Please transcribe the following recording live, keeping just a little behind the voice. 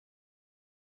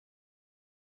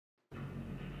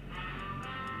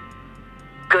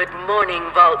Good morning,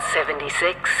 Vault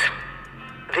 76.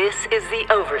 This is the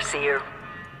Overseer.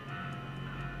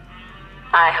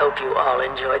 I hope you all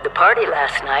enjoyed the party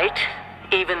last night,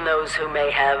 even those who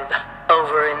may have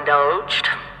overindulged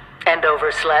and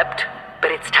overslept.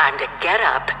 But it's time to get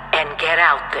up and get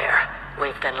out there.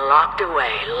 We've been locked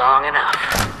away long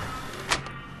enough.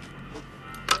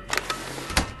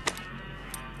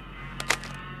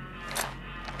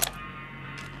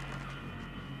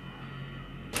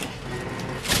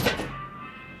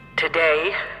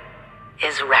 Today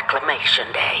is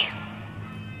Reclamation Day.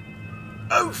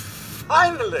 Oh,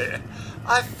 finally!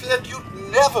 I feared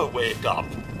you'd never wake up.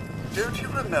 Don't you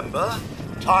remember?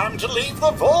 Time to leave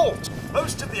the vault.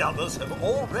 Most of the others have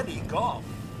already gone.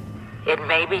 It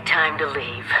may be time to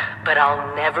leave, but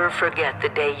I'll never forget the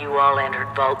day you all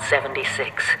entered Vault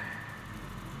 76.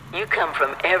 You come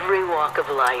from every walk of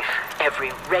life,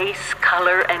 every race,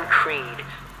 color, and creed.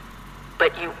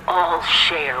 But you all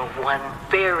share one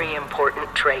very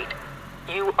important trait.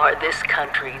 You are this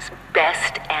country's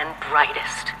best and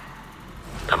brightest.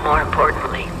 But more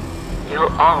importantly,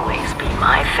 you'll always be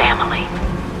my family.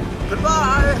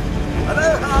 Goodbye!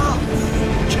 Aloha!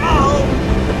 Ciao!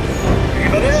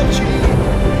 Arrivederci!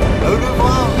 Au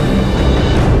revoir!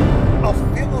 Auf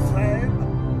Wiedersehen!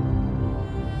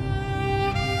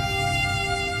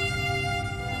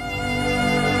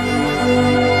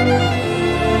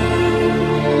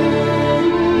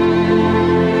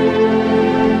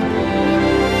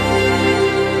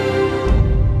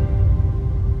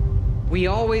 We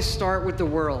always start with the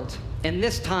world, and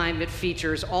this time it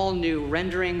features all new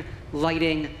rendering,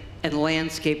 lighting, and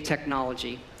landscape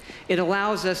technology. It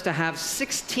allows us to have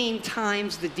 16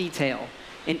 times the detail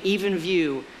and even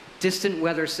view distant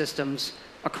weather systems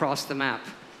across the map.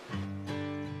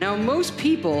 Now, most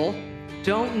people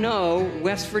don't know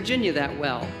West Virginia that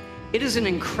well. It is an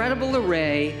incredible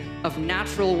array of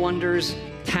natural wonders,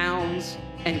 towns,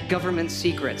 and government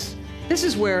secrets. This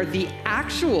is where the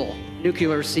actual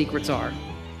nuclear secrets are.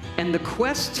 And the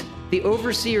quest the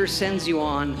Overseer sends you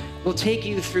on will take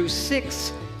you through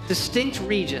 6 distinct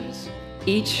regions,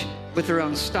 each with their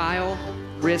own style,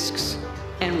 risks,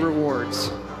 and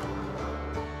rewards.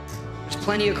 There's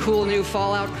plenty of cool new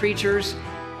Fallout creatures,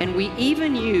 and we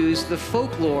even use the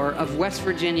folklore of West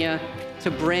Virginia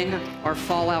to bring our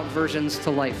Fallout versions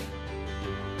to life.